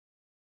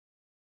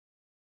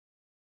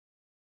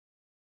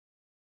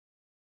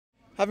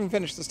Having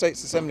finished the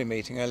States Assembly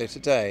meeting earlier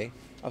today,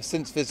 I've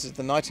since visited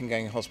the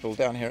Nightingale Hospital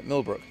down here at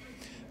Millbrook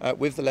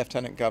with the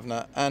Lieutenant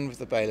Governor and with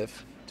the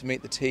Bailiff to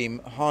meet the team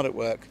hard at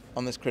work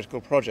on this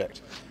critical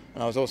project.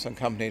 And I was also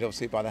accompanied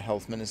obviously by the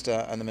Health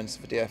Minister and the Minister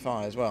for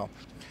DFI as well.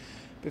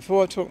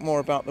 Before I talk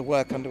more about the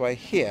work underway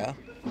here,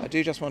 I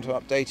do just want to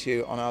update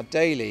you on our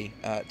daily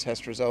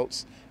test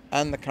results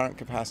and the current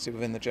capacity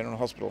within the General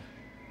Hospital.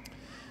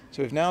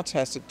 So we've now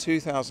tested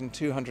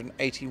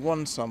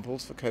 2,281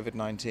 samples for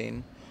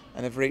COVID-19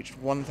 and have reached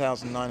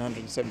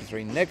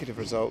 1,973 negative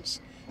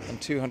results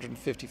and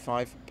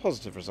 255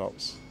 positive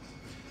results.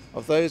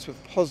 Of those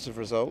with positive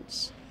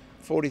results,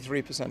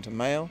 43% are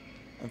male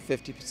and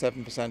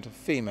 57% are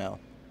female.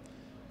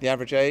 The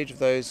average age of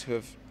those who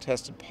have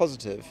tested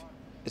positive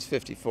is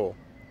 54,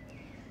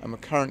 and we're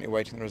currently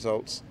awaiting the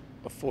results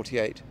of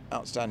 48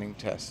 outstanding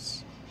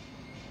tests.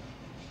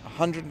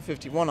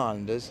 151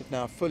 islanders have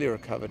now fully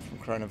recovered from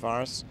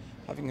coronavirus,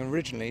 having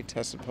originally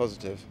tested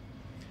positive,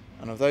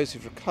 and of those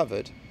who've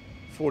recovered,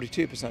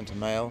 42% are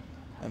male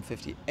and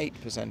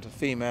 58% are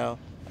female,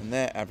 and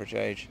their average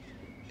age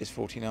is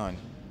 49.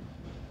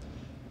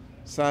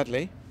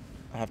 Sadly,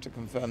 I have to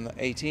confirm that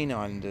 18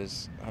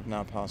 islanders have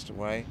now passed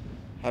away,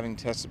 having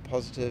tested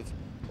positive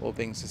or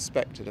being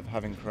suspected of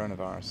having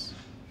coronavirus,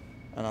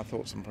 and our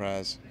thoughts and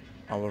prayers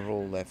are with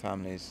all their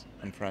families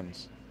and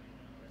friends.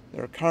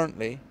 There are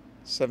currently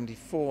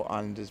 74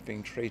 islanders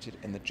being treated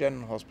in the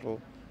General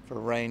Hospital for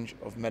a range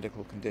of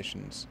medical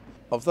conditions.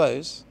 Of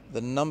those, the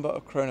number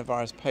of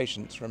coronavirus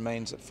patients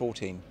remains at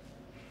 14.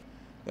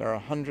 There are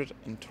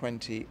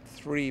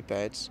 123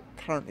 beds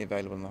currently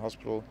available in the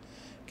hospital,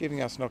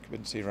 giving us an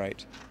occupancy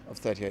rate of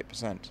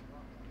 38%.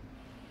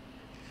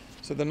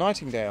 So the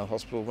Nightingale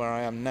Hospital, where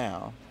I am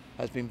now,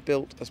 has been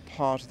built as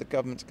part of the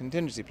government's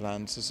contingency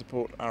plans to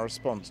support our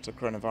response to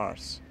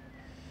coronavirus.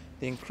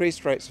 The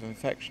increased rates of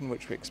infection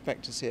which we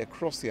expect to see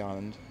across the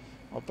island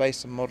are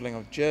based on modelling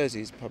of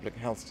Jersey's public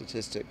health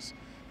statistics,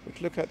 which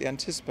look at the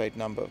anticipated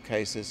number of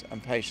cases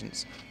and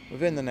patients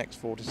within the next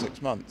 4 to 6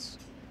 months.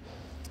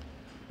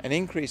 An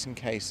increase in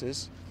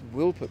cases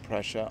will put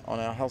pressure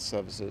on our health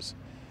services,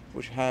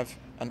 which have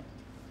an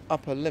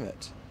upper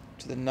limit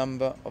to the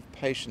number of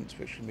patients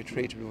which can be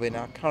treated within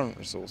our current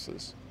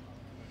resources.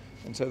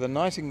 And so the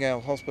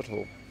Nightingale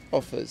Hospital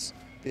offers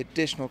the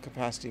additional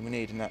capacity we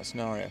need in that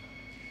scenario,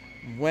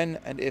 when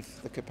and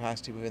if the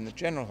capacity within the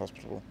General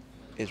Hospital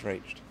is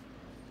reached.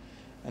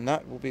 And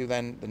that will be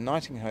then the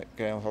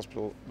Nightingale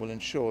Hospital will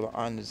ensure that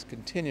islanders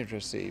continue to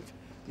receive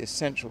the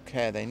essential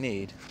care they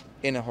need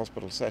in a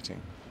hospital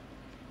setting.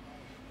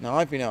 Now,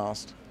 I've been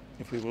asked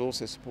if we will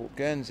also support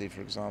Guernsey,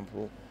 for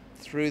example,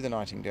 through the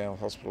Nightingale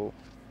Hospital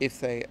if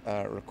they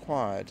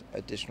required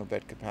additional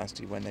bed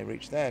capacity when they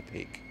reach their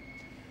peak.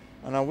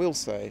 And I will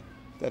say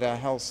that our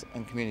Health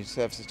and Community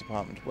Services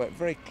Department work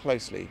very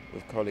closely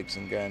with colleagues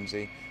in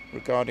Guernsey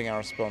regarding our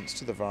response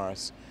to the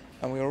virus,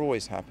 and we are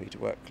always happy to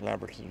work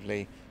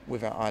collaboratively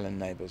with our island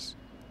neighbours,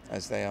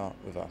 as they are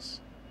with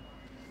us.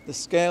 The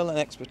scale and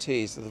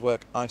expertise of the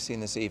work I've seen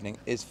this evening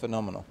is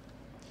phenomenal,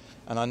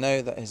 and I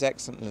know that His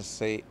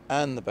Excellency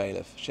and the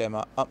Bailiff share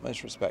my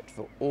utmost respect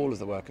for all of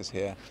the workers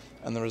here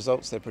and the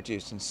results they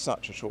produced in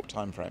such a short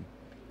time frame.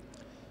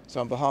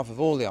 So on behalf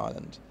of all the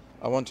island,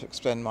 I want to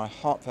extend my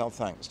heartfelt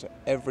thanks to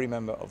every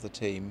member of the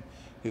team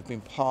who've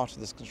been part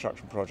of this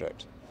construction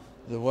project.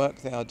 The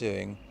work they are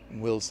doing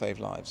will save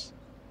lives.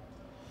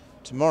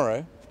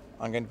 Tomorrow,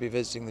 I'm going to be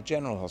visiting the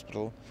General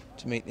Hospital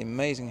to meet the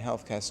amazing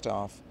healthcare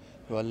staff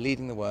who are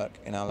leading the work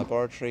in our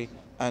laboratory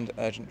and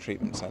urgent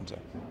treatment centre.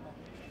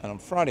 And on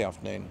Friday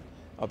afternoon,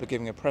 I'll be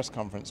giving a press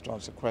conference to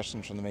answer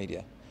questions from the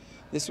media.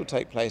 This will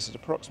take place at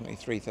approximately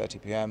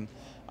 3:30 p.m,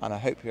 and I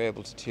hope you're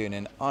able to tune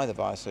in either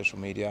via social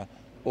media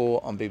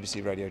or on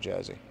BBC Radio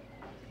Jersey.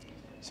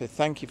 So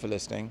thank you for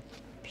listening.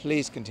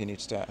 Please continue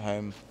to stay at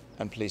home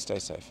and please stay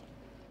safe.